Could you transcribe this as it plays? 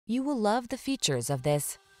You will love the features of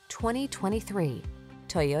this 2023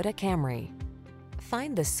 Toyota Camry.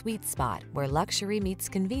 Find the sweet spot where luxury meets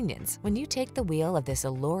convenience when you take the wheel of this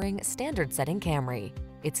alluring, standard-setting Camry.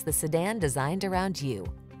 It's the sedan designed around you,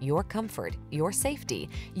 your comfort, your safety,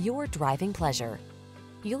 your driving pleasure.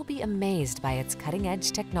 You'll be amazed by its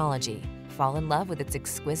cutting-edge technology, fall in love with its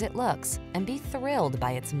exquisite looks, and be thrilled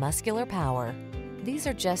by its muscular power. These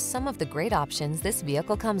are just some of the great options this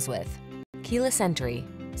vehicle comes with: keyless entry,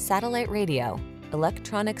 satellite radio,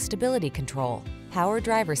 electronic stability control, power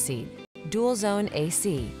driver seat, dual zone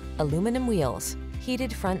AC, aluminum wheels,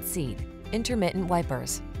 heated front seat, intermittent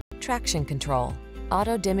wipers, traction control,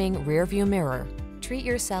 auto dimming rear view mirror. Treat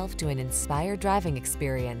yourself to an inspired driving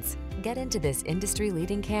experience. Get into this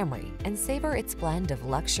industry-leading Camry and savor its blend of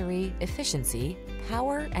luxury, efficiency,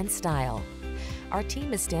 power, and style. Our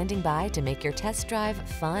team is standing by to make your test drive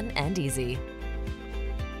fun and easy.